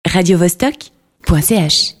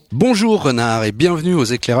radiovostok.ch. Bonjour Renar et bienvenue aux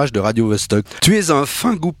Éclairages de Radio Vostok. Tu es un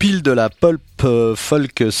fin goupil de la pulp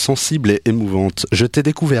folk sensible et émouvante. Je t'ai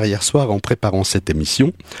découvert hier soir en préparant cette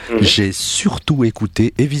émission. J'ai surtout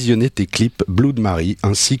écouté et visionné tes clips Blood Mary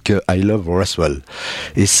ainsi que I Love Roswell.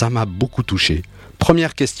 Et ça m'a beaucoup touché.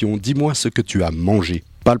 Première question, dis-moi ce que tu as mangé.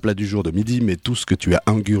 Pas le plat du jour de midi, mais tout ce que tu as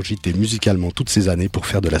ingurgité musicalement toutes ces années pour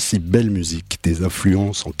faire de la si belle musique, tes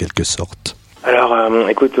influences en quelque sorte. Alors,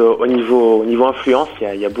 écoute, au niveau influence,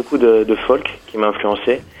 il y a beaucoup de folk qui m'a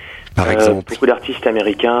influencé. Par exemple, beaucoup d'artistes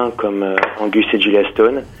américains comme Angus et Julia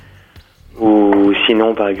Stone, ou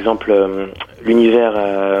sinon, par exemple, l'univers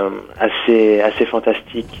assez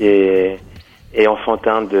fantastique et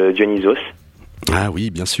enfantin de Dionysos. Ah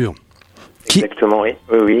oui, bien sûr. Exactement, oui.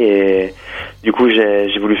 Et du coup,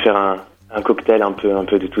 j'ai voulu faire un cocktail un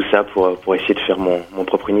peu de tout ça pour essayer de faire mon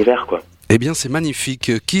propre univers, quoi. Eh bien, c'est magnifique.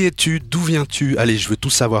 Qui es-tu ? D'où viens-tu ? Allez, je veux tout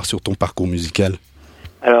savoir sur ton parcours musical.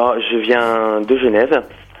 Alors, je viens de Genève.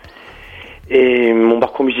 Et mon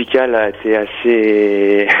parcours musical a été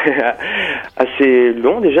assez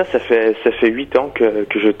long déjà. Ça fait 8 ans que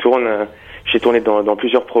je tourne. J'ai tourné dans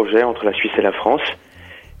plusieurs projets entre la Suisse et la France.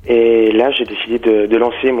 Et là, j'ai décidé de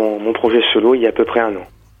lancer mon projet solo il y a à peu près un an.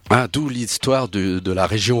 Ah, d'où l'histoire de la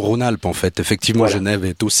région Rhône-Alpes, en fait. Effectivement, voilà. Genève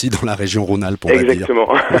est aussi dans la région Rhône-Alpes, on va dire. Exactement.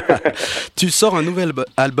 Tu sors un nouvel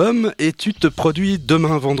album et tu te produis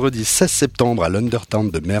demain, vendredi 16 septembre, à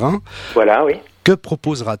l'Undertown de Mérin. Voilà, oui. Que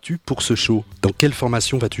proposeras-tu pour ce show ? Dans quelle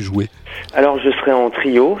formation vas-tu jouer ? Alors, je serai en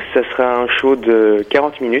trio. Ça sera un show de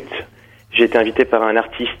 40 minutes. J'ai été invité par un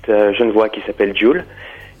artiste genevois qui s'appelle Jules.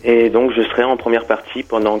 Et donc, je serai en première partie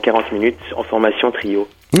pendant 40 minutes en formation trio.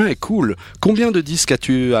 Ouais, cool. Combien de disques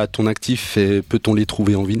as-tu à ton actif et peut-on les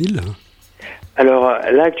trouver en vinyle ? Alors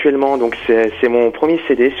là, actuellement, donc c'est mon premier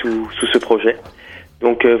CD sous ce projet.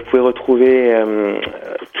 Donc, vous pouvez retrouver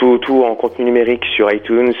tout en contenu numérique sur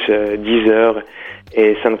iTunes, Deezer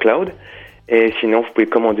et SoundCloud. Et sinon, vous pouvez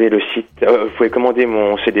commander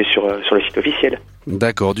mon CD sur le site officiel.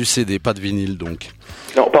 D'accord, du CD, pas de vinyle donc.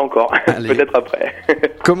 Non, pas encore. Peut-être après.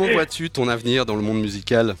 Comment vois-tu ton avenir dans le monde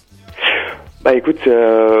musical ? Bah écoute,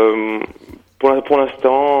 pour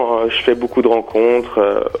l'instant, je fais beaucoup de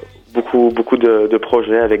rencontres, beaucoup de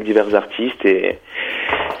projets avec divers artistes et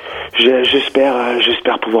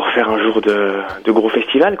j'espère pouvoir faire un jour de gros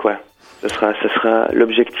festivals, quoi. Ce sera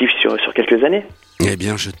l'objectif sur quelques années. Eh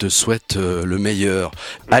bien, je te souhaite le meilleur.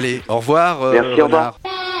 Allez, au revoir. Merci, au revoir.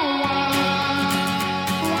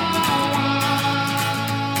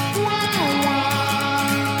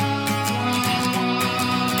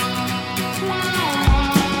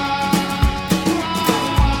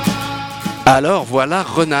 Alors voilà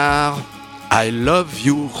Renar, I Love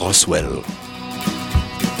You Roswell.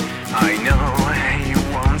 I know you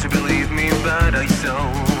want to believe me, but I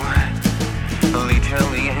saw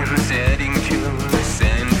literally heading to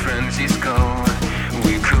San Francisco.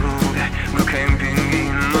 We could go camping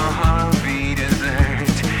in Mojave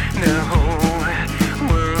Desert. The whole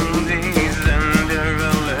world is under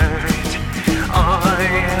alert. I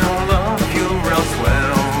love you,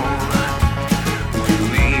 Roswell.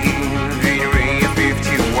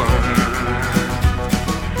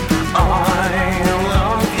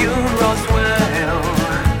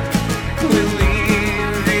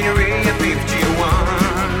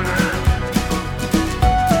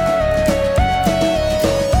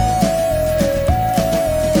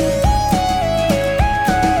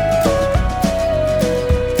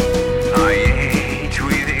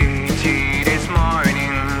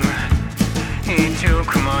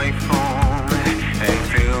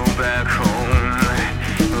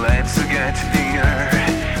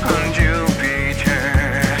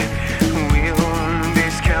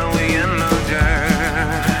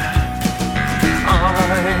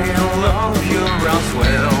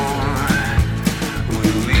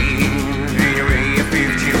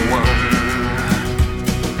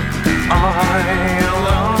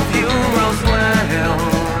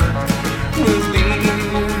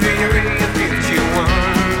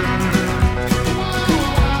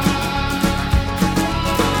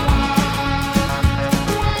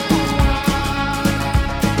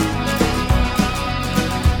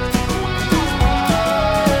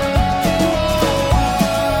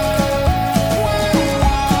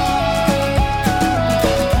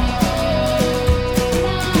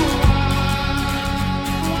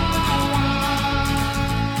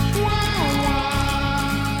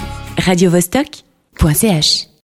 radiovostok.ch